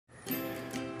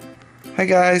Hi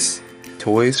guys,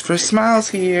 Toys for Smiles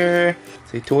here.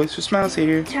 Say Toys for Smiles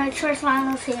here. Toys for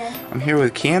Smiles here. I'm here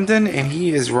with Camden and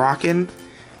he is rocking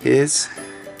his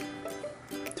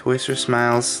Toys for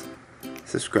Smiles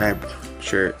subscribe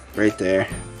shirt right there.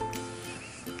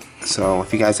 So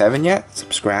if you guys haven't yet,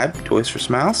 subscribe, Toys for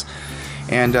Smiles.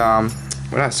 And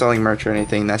we're not selling merch or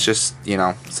anything, that's just, you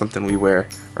know, something we wear,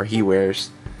 or he wears.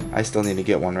 I still need to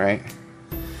get one, right?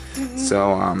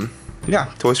 So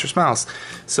yeah, Toys for Smiles.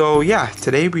 So yeah,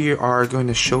 today we are going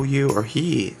to show you, or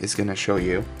he is going to show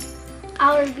you,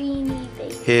 our Beanie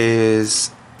Baby.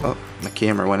 His, oh, my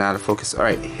camera went out of focus.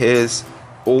 Alright, his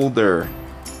older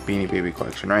Beanie Baby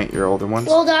collection, right? Your older ones?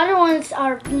 Well, the other ones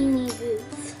are Beanie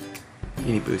Boots.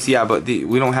 Beanie Boots, yeah, but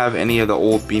we don't have any of the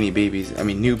old Beanie Babies, I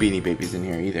mean new Beanie Babies in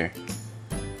here either.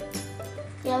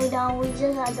 Yeah, we don't. We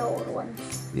just have the old ones.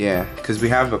 Yeah, because we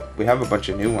have a bunch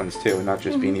of new ones too, not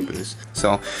just Beanie Boos.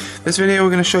 So this video we're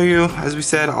gonna show you, as we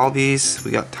said, all these.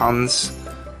 We got tons.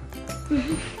 We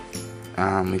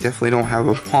definitely don't have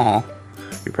them all.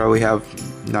 We probably have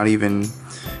not even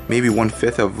maybe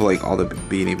 1/5 of like all the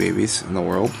Beanie Babies in the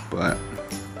world, but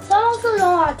some also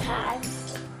don't have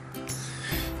tags.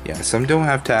 Yeah, some don't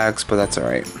have tags, but that's all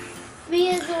right.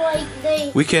 Because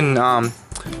like we can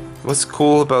what's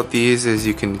cool about these is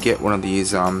you can get one of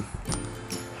these you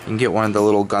can get one of the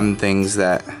little gun things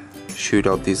that shoot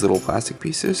out these little plastic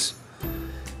pieces,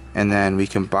 and then we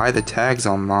can buy the tags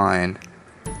online.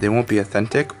 They won't be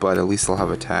authentic, but at least they'll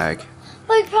have a tag.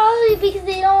 Like probably because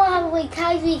they don't have like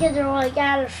tags because they're like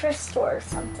at a thrift store or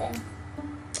something.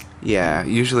 Yeah,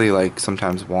 usually like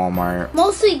sometimes Walmart.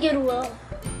 Mostly Goodwill.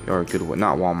 Or Goodwill,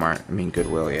 not Walmart. I mean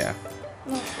Goodwill, yeah.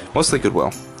 Mostly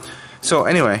Goodwill. So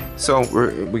anyway, so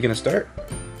we're gonna start.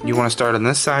 You want to start on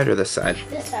this side or this side?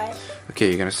 This side. Okay,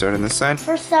 you're gonna start on this side.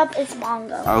 First up is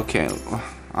Bongo. Okay.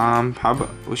 How about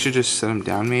we should just set him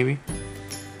down maybe?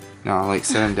 No, like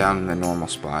set him down in the normal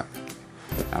spot.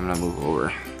 I'm gonna move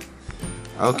over.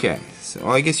 Okay. So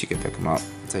well, I guess you can pick him up.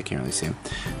 I can't really see him.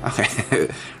 Okay.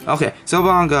 Okay. So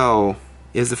Bongo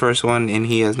is the first one, and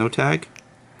he has no tag.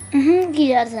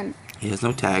 He doesn't. He has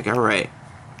no tag. All right.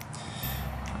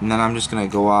 And then I'm just gonna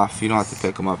go off. You don't have to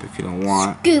pick him up if you don't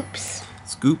want. Scoops.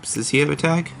 Scoops. Does he have a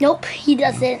tag? Nope, he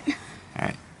doesn't. All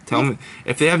right. Tell me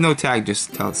if they have no tag.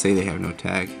 Just say they have no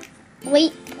tag.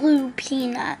 Light blue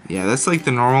peanut. Yeah, that's like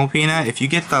the normal peanut. If you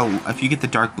get the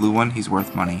dark blue one, he's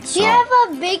worth money. So. We have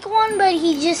a big one, but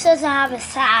he just doesn't have a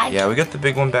tag. Yeah, we got the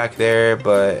big one back there,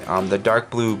 but the dark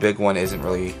blue big one isn't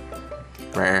really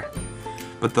rare.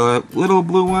 But the little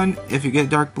blue one, if you get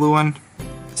dark blue one,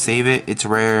 save it. It's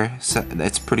rare.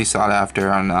 It's pretty sought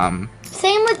after on.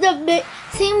 Same with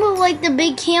like the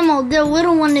big camel. The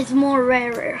little one is more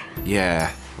rarer.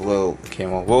 Yeah, the little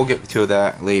camel. We'll get to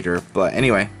that later. But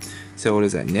anyway, so what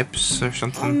is that? Nips or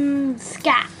something?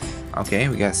 Scats. Okay,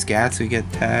 we got scats. We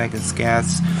get tag and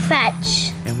scats.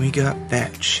 Fetch. And we got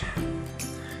fetch.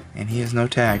 And he has no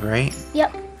tag, right?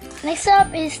 Yep. Next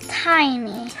up is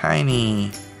Tiny.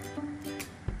 Tiny.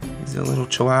 He's a little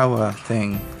chihuahua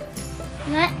thing.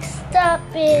 Next up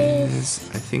is...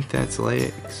 I think that's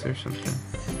legs or something.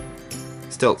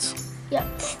 Stilts.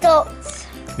 Yep, Stilts.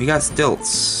 We got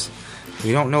Stilts.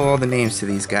 We don't know all the names to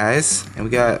these guys. And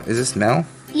we got, is this Mel?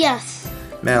 Yes.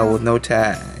 Mel with no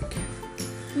tag.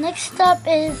 Next up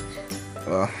is...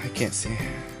 Oh, I can't see.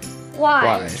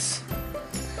 Wise.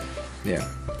 Yeah,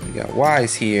 we got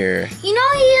Wise here. You know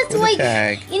he has with like... a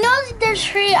tag. You know there's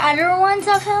 3 other ones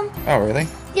of him? Oh, really?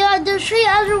 Yeah, there's 3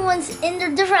 other ones and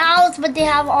they're different owls, but they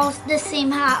have all the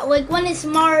same hat. Like one is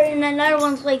Smart and another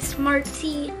one's like Smart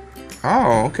T.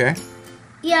 Oh, okay.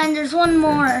 Yeah, and there's one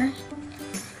more.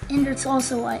 And there's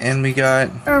also like... And we got...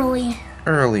 Early.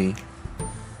 Early.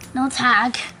 No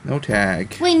tag. No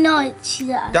tag. Wait, no, she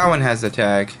does. That one has the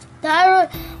tag.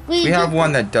 We have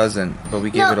one that doesn't, but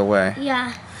we gave it away.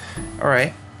 Yeah.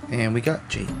 Alright, and we got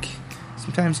Jake.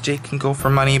 Sometimes Jake can go for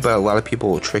money, but a lot of people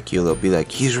will trick you. They'll be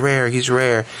like, he's rare,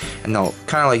 and they'll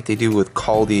kind of like they do with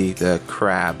Caldy the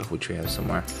crab, which we have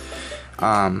somewhere.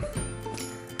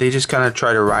 They just kind of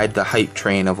try to ride the hype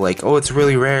train of like, oh, it's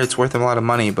really rare, it's worth a lot of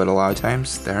money, but a lot of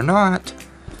times they're not.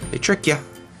 They trick you.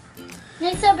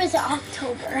 Next up is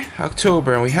October.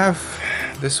 October, and we have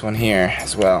this one here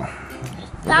as well.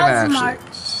 That was March.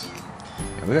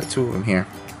 Yeah, we got 2 of them here.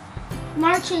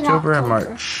 March and October and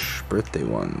March, birthday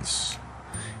ones.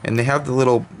 And they have the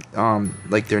little,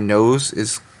 like their nose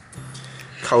is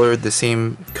colored the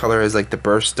same color as like the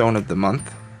birthstone of the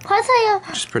month.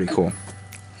 Which is pretty cool.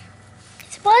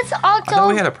 What's October? I thought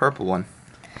we had a purple one.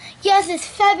 Yes, it's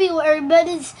February, but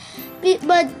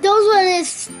those ones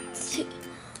is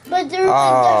But they're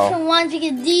different ones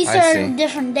because these are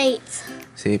different dates.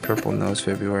 See, purple nose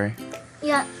February.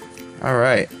 Yeah. All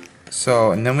right.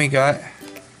 So, and then we got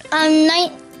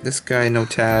this guy, no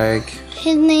tag.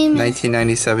 His name is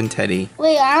 1997 Teddy.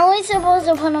 Wait, aren't we supposed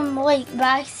to put him like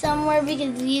back somewhere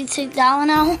because you took that one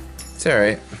out? It's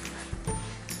alright.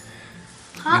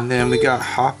 And then we got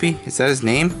Hoppy. Is that his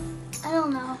name? I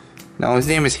don't know. No, his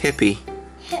name is Hippie.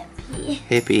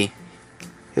 Hippie.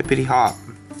 Hippity Hop.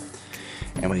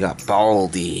 And we got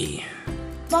Baldy.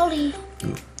 Baldy.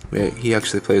 He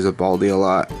actually plays with Baldy a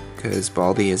lot because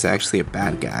Baldy is actually a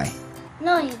bad guy.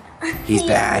 No, he's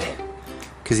bad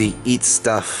because he eats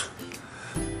stuff.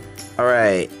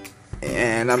 Alright,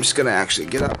 and I'm just gonna actually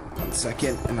get up 1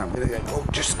 second and I'm gonna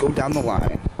just go down the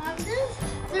line.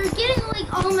 They're getting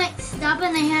like all mixed up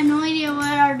and they have no idea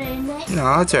what are they.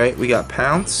 No, that's alright. We got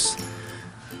Pounce.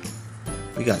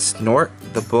 We got Snort,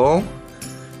 the bull.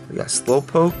 We got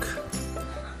Slowpoke,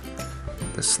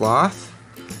 the sloth.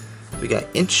 We got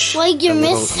Inch. Like you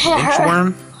missed her.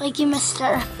 Inchworm. Like you missed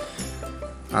her.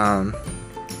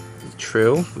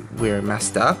 True. We're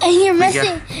messed up. And you're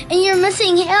missing. And you're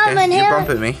missing him and him. You're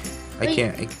bumping me. I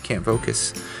can't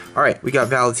focus. All right, we got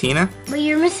Valentina. But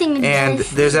you're missing. And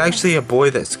there's actually a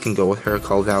boy that can go with her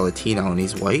called Valentino, and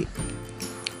he's white.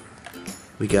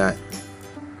 We got.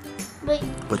 Wait.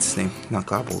 What's his name? Not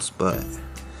Gobbles, but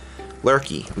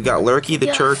Lurky. We got Lurky the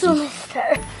turkey.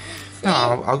 No,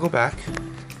 I'll go back.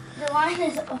 The line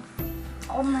is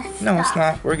all messed up. No, it's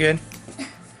not. We're good.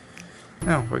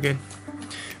 No, we're good.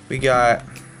 We got.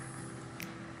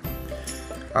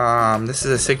 This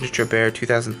is a signature bear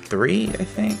 2003, I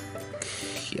think.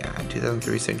 Yeah,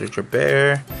 2003 signature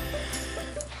bear.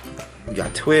 We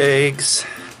got Twigs.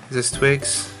 Is this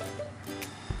Twigs?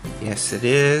 Yes, it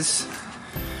is.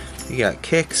 We got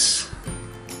Kicks.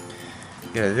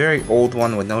 We got a very old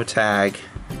one with no tag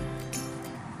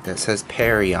that says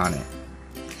Perry on it.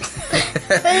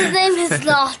 His name is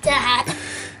not that.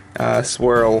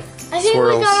 Swirl. I think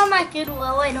we got him at Goodwill.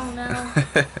 I don't know.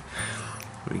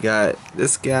 We got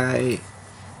this guy.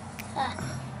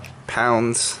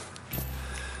 Pounds.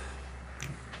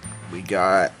 We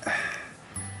got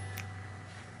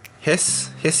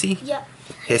Hissy? Yep.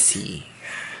 Hissy.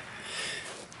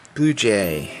 Blue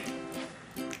Jay.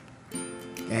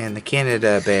 And the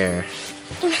Canada Bear.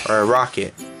 Or a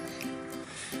Rocket.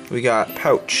 We got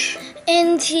Pouch.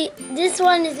 And this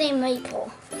one is named Maple.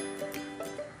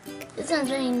 This one's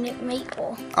named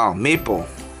Maple. Oh, Maple.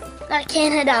 Not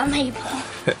Canada, Maple.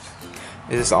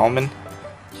 Is this Almond?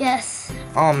 Yes.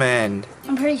 Almond.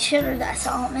 I'm pretty sure that's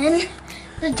Almond.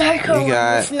 The darker one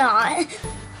is not.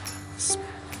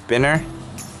 Spinner.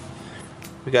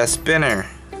 We got Spinner.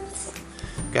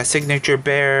 We got Signature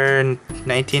Bear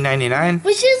 1999.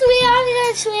 Which is we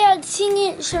actually had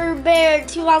Signature Bear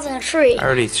 2003. I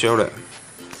already showed it.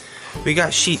 We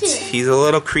got Sheets. He's a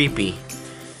little creepy.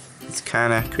 He's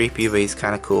kind of creepy, but he's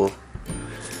kind of cool.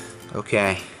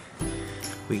 Okay.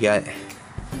 We got.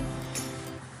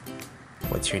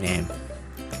 What's your name?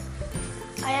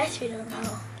 I actually don't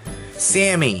know.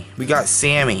 Sammy. We got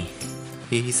Sammy.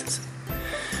 He's.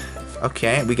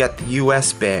 Okay, we got the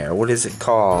US Bear. What is it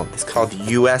called? It's called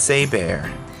the USA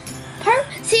Bear.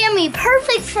 Sammy,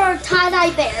 perfect for a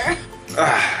tie-dye bear.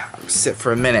 I'll sit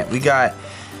for a minute. We got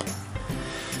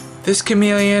this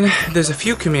chameleon. There's a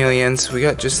few chameleons. We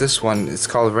got just this one. It's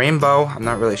called Rainbow. I'm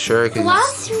not really sure. The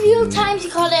last few times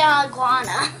you called it an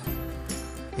iguana.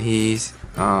 He's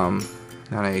not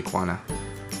an iguana.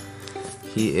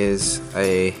 He is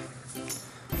a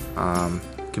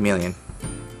chameleon.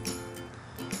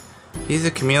 He's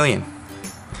a chameleon.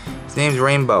 His name's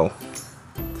Rainbow.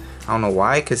 I don't know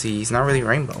why, because he's not really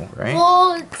rainbow, right?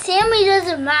 Well, Sammy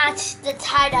doesn't match the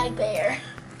tie-dye bear.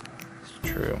 It's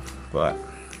true, but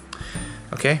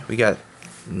okay, we got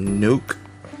Nuke.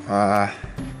 I'm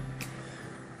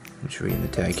just reading the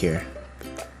tag here.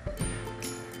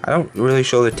 I don't really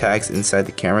show the tags inside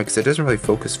the camera because it doesn't really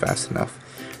focus fast enough.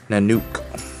 Nanook.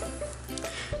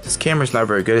 This camera's not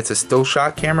very good. It's a still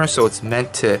shot camera, so it's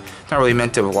not really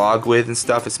meant to vlog with and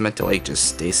stuff. It's meant to like just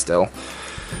stay still.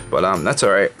 But that's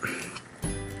alright.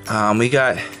 We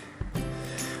got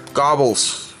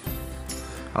Gobbles.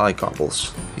 I like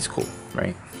Gobbles. He's cool,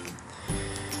 right?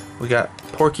 We got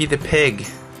Porky the Pig.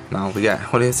 No, we got,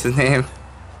 what is his name?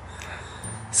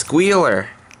 Squealer.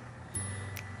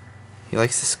 He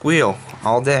likes to squeal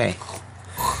all day.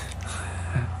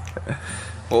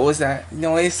 What was that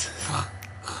noise?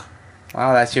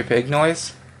 Wow, that's your pig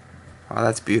noise? Wow,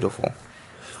 that's beautiful.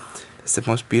 That's the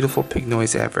most beautiful pig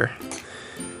noise ever.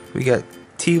 We got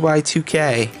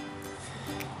TY2K.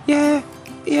 Yeah,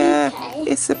 okay.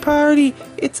 It's a party.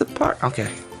 It's a party.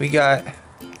 Okay, we got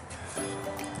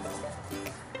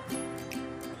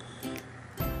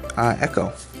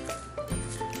Echo.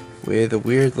 with a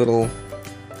weird little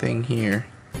thing here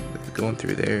going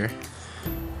through there,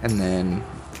 and then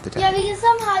the tag. Yeah, because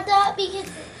some hot dog, because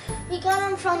we got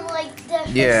them from like the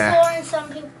store, and some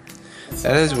people.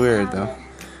 That is weird though.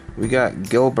 We got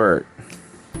Gilbert.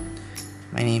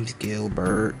 My name's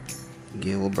Gilbert.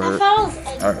 Gilbert. I thought it was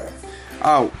Egbert.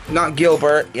 Oh, not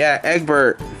Gilbert. Yeah,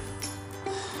 Egbert.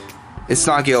 It's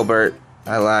not Gilbert.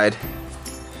 I lied.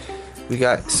 We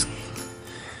got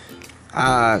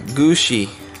Gucci.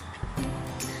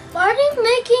 Why are they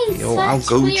making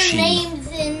such weird Gucci. names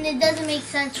and it doesn't make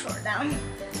sense for them?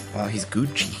 Well, he's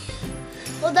Gucci.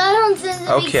 Well, that one's in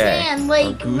the big fan.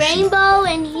 Like Gucci. Rainbow,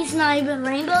 and he's not even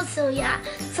Rainbow, so yeah,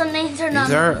 some names are not.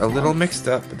 These are a little mixed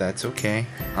up, but that's okay.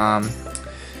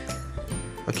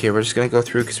 Okay, we're just gonna go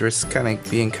through because we're just kind of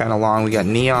being kind of long. We got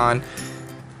Neon.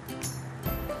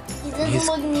 He doesn't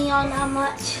look neon that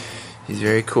much. He's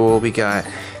very cool. We got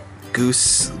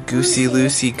Goosey,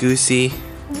 Lucy, Goosey.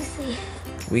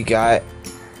 We got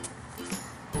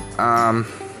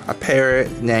a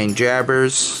parrot named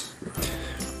Jabbers.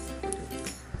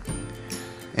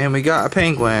 And we got a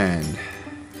penguin.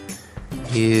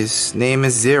 His name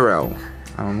is Zero.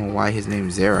 I don't know why his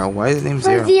name's Zero. Why is his name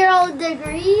Zero? For 0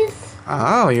 degrees.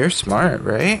 Oh, you're smart,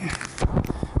 right?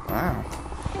 Wow.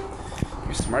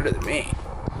 You're smarter than me.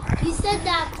 You said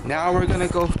that. Now we're gonna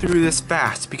go through this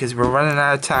fast because we're running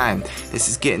out of time. This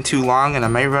is getting too long and I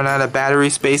might run out of battery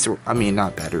space. I mean,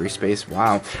 not battery space,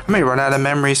 wow. I might run out of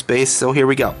memory space, so here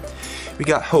we go. We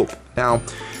got Hope. Now,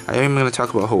 I am gonna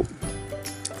talk about Hope.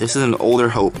 This is an older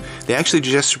Hope. They actually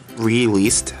just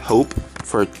released Hope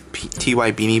for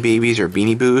TY Beanie Babies or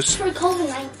Beanie Boos. For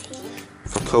COVID-19.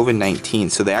 For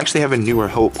COVID-19. So they actually have a newer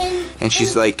Hope. And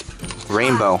she's like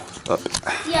rainbow. Oh,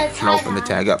 yeah, it's can open the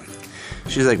tag up.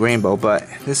 She's like rainbow, but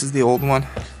this is the old one.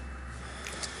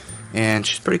 And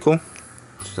she's pretty cool.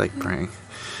 She's like praying.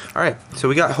 Alright, so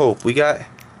we got Hope. We got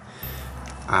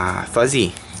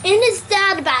Fuzzy. And his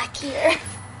dad back here.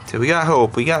 So we got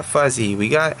Hope. We got Fuzzy. We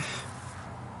got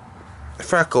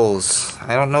Freckles.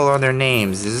 I don't know all their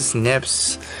names. Is this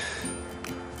Nips?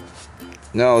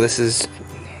 No, this is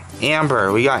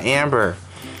Amber. We got Amber.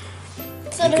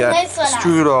 So we got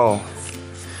Strudel.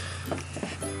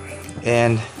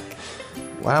 And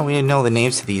why don't we know the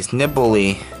names of these?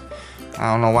 Nibbly.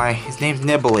 I don't know why. His name's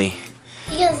Nibbly.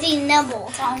 Because he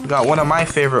nibbles on. We got one of my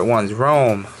favorite ones,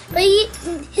 Rome. But his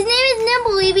name is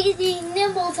Nibbly because he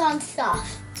nibbles on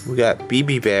stuff. We got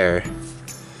BB Bear.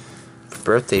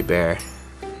 Birthday Bear.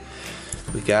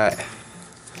 We got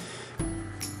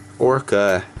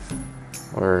Orca.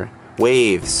 Or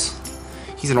Waves.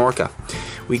 He's an orca.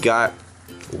 We got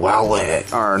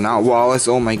Wallace. Or not Wallace.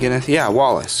 Oh my goodness. Yeah,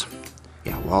 Wallace.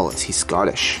 Yeah, Wallace. He's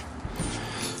Scottish.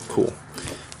 Cool.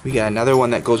 We got another one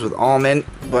that goes with almond,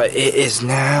 but it is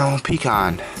now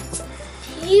pecan.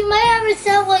 You might have it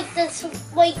sound like this,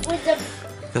 like with the.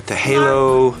 Got the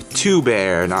Halo 2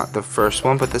 bear, not the first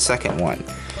one, but the second one.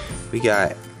 We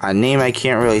got a name I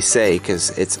can't really say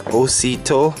because it's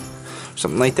Osito,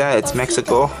 something like that. It's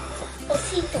Mexico.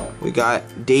 Osito. We got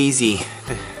Daisy,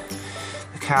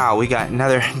 the cow. We got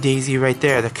another Daisy right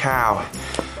there, the cow.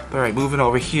 Alright, moving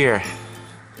over here.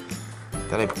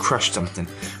 Thought I crushed something.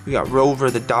 We got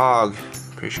Rover the dog.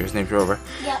 Pretty sure his name's Rover.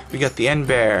 Yep. We got the N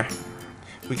bear.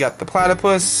 We got the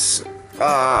platypus.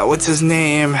 What's his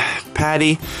name?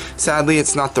 Patty. Sadly,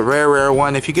 it's not the rare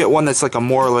one. If you get one that's like a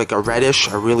more like a reddish,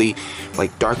 a really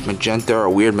like dark magenta or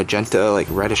a weird magenta, like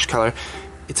reddish color,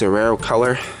 it's a rare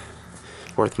color.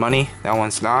 Worth money. That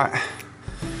one's not.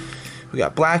 We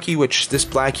got Blackie, which this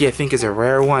Blackie I think is a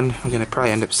rare one. I'm gonna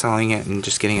probably end up selling it and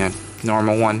just getting a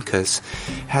normal one because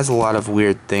it has a lot of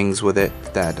weird things with it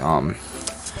that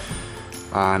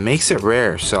makes it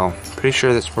rare. So pretty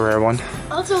sure that's a rare one.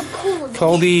 Also cool.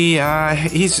 Caldy,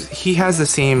 he has the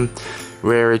same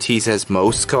rarities as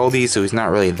most Caldy, so he's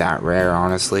not really that rare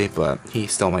honestly, but he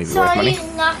still might be worth money. So are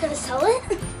you not gonna sell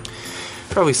it?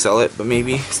 Probably sell it, but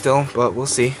maybe still, but we'll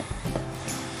see.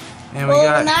 And we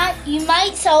well, got you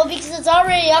might sell it because it's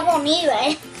already up on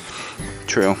eBay.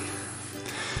 True.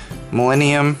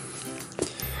 Millennium.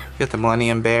 We got the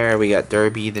Millennium Bear. We got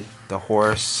Derby, the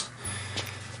horse.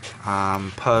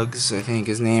 Pugs, I think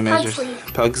his name is.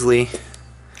 Pugsley.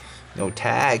 No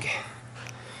tag.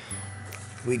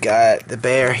 We got the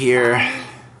bear here.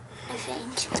 I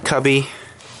think. Cubby.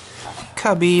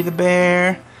 Cubby the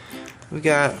bear. We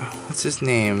got, what's his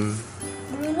name?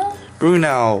 Bruno?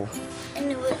 Bruno. I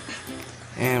knew it.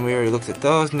 And we already looked at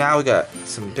those. Now we got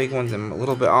some big ones and a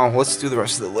little bit. Oh, let's do the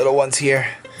rest of the little ones here.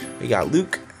 We got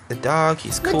Luke, the dog.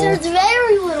 He's cool. But there's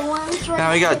very little ones right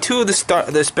now we got two of the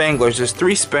Spanglers. There's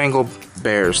 3 Spangled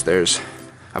bears. There's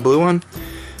a blue one,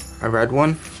 a red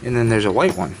one, and then there's a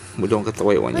white one. We don't get the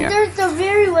white one but yet. There's the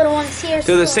very little ones here.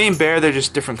 They're the same bear, they're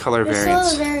just different color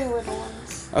variants. Still the very little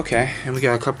ones. Okay, and we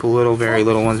got a couple little, very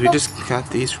little ones. We just got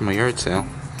these from a yard sale.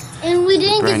 And we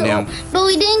didn't Brand get new. but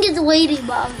we didn't get the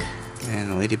ladybug.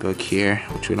 And the ladybug here,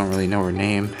 which we don't really know her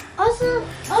name. Also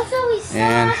we saw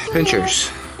And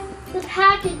pinchers. the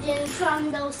packaging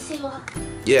from those two.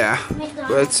 Yeah, McDonald's.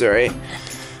 but it's alright.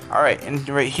 Alright, and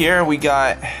right here we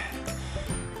got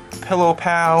Pillow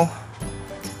Pal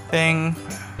thing,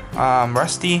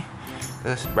 Rusty,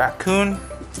 this raccoon,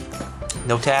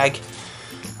 no tag.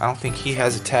 I don't think he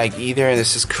has a tag either.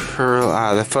 This is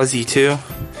the Fuzzy too.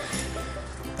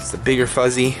 It's the bigger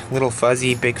Fuzzy, little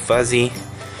Fuzzy, big Fuzzy.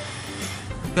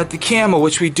 Got the Camel,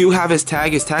 which we do have his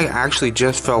tag. His tag actually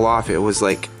just fell off. It was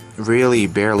like really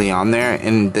barely on there,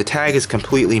 and the tag is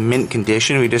completely mint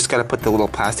condition. We just got to put the little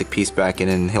plastic piece back in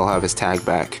and he'll have his tag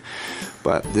back.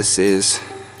 But this is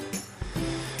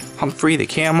Humphrey the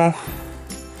Camel.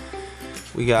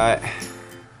 We got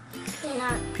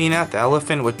Peanut the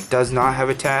elephant, which does not have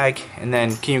a tag. And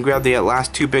then can you grab the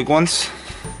last two big ones?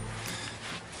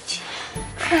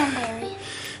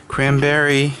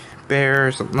 Cranberry bear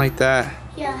or something like that.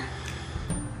 Yeah.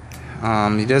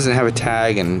 He doesn't have a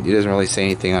tag, and he doesn't really say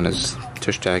anything on his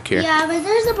tush tag here. Yeah, but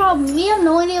there's a problem. We have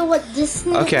no idea what this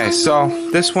name is. Okay, so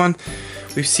this one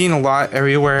we've seen a lot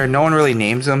everywhere. No one really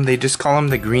names him. They just call him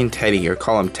the green teddy, or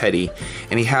call him Teddy.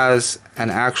 And he has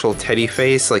an actual teddy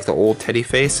face, like the old teddy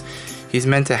face. He's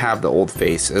meant to have the old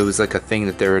face. It was like a thing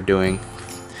that they were doing.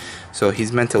 So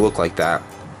he's meant to look like that.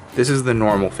 This is the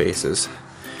normal faces.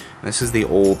 This is the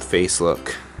old face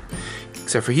look.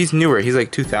 Except for he's newer. He's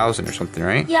like 2000 or something,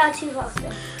 right? Yeah,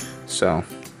 2000. So,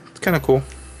 it's kind of cool.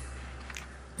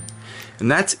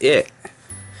 And that's it.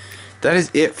 That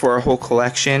is it for our whole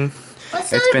collection.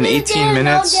 It's been 18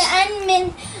 minutes. The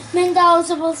end that was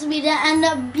supposed to be the end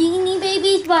of Beanie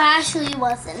Babies, but actually it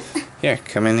wasn't. Here,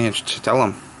 come in here. Tell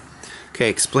them. Okay,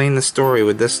 explain the story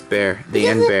with this bear, the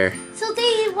end bear. So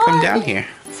they Come down here.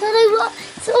 So it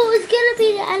was gonna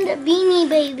be the end of Beanie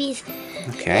Babies.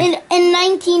 Okay. In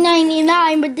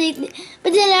 1999, but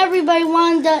then everybody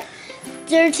wanted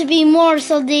there to be more,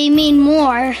 so they made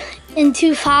more in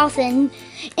 2000, and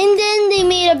then they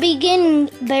made a beginning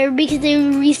bear because they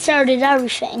restarted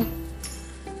everything.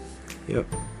 Yep.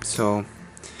 So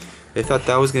they thought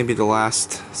that was gonna be the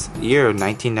last year,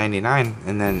 1999,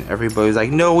 and then everybody was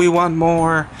like, "No, we want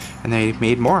more," and they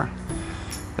made more.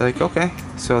 They're like, okay.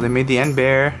 So they made the end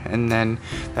bear, and then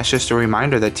that's just a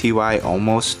reminder that TY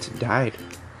almost died.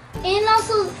 And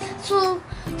also, so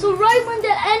right when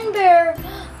the end bear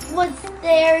was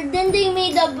there, then they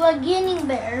made the beginning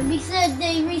bear because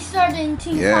they restarted in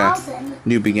 2000. Yeah.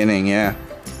 New beginning, yeah.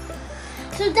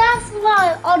 So that's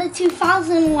why all the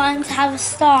 2000 ones have a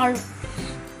star,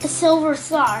 a silver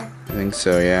star. I think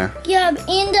so, yeah. Yeah, and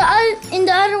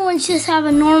the other ones just have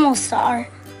a normal star.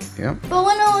 Yep. But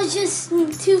when it was just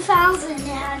 2000, it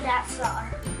had that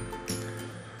star.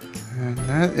 And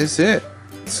that is it.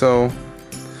 So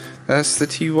that's the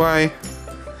TY.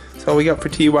 That's all we got for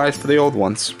TYs for the old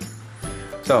ones.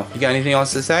 So, you got anything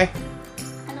else to say?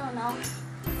 I don't know.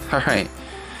 Alright.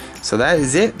 So that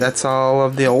is it. That's all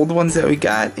of the old ones that we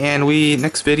got. And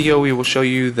next video we will show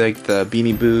you the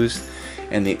Beanie Boos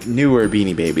and the newer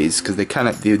Beanie Babies, because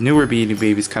the newer Beanie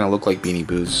Babies kind of look like Beanie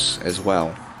Boos as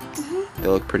well. They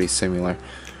look pretty similar.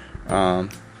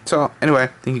 So anyway,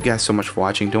 thank you guys so much for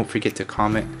watching. Don't forget to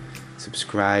comment,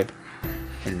 subscribe,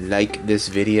 and like this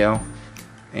video.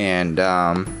 And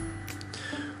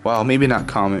well, maybe not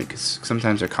comment, because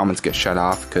sometimes our comments get shut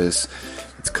off because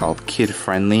it's called kid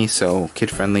friendly. So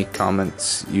kid friendly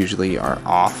comments usually are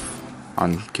off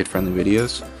on kid friendly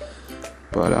videos.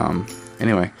 But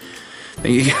anyway,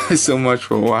 thank you guys so much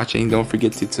for watching. Don't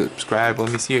forget to subscribe.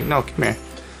 Let me see you. No, come here.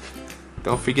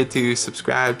 Don't forget to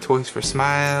subscribe. Toys for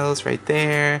Smiles right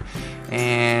there.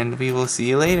 And we will see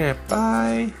you later.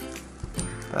 Bye.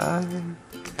 Bye.